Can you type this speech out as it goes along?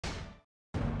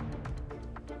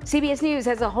CBS News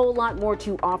has a whole lot more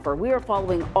to offer. We are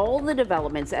following all the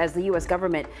developments as the U.S.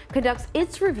 government conducts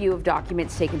its review of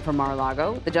documents taken from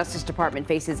Mar-a-Lago. The Justice Department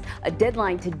faces a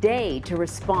deadline today to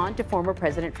respond to former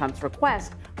President Trump's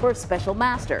request for a special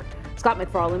master. Scott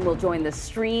McFarland will join the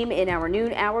stream in our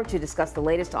noon hour to discuss the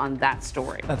latest on that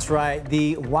story. That's right.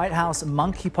 The White House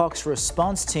monkeypox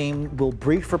response team will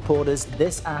brief reporters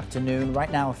this afternoon.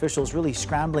 Right now, officials really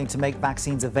scrambling to make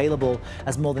vaccines available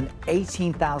as more than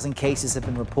 18,000 cases have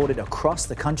been reported across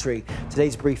the country.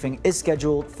 Today's briefing is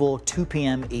scheduled for 2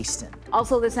 p.m. Eastern.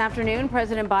 Also this afternoon,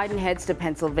 President Biden heads to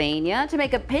Pennsylvania to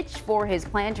make a pitch for his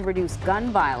plan to reduce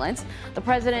gun violence. The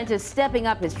president is stepping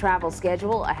up his travel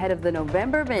schedule ahead of the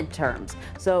November midterms.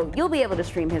 So you'll be able to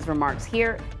stream his remarks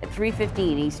here at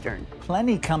 3:15 Eastern.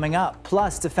 Plenty coming up.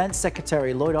 Plus, Defense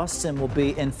Secretary Lloyd Austin will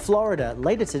be in Florida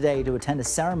later today to attend a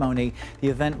ceremony. The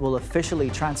event will officially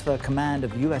transfer command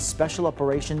of U.S. Special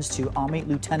Operations to Army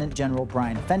Lieutenant General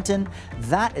Brian Fenton.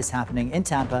 That is happening in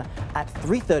Tampa at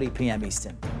 3:30 p.m.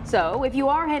 Eastern. So if you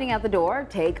are heading out the door,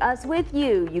 take us with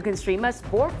you. You can stream us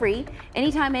for free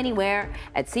anytime, anywhere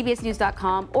at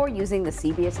cbsnews.com or using the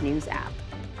CBS News app.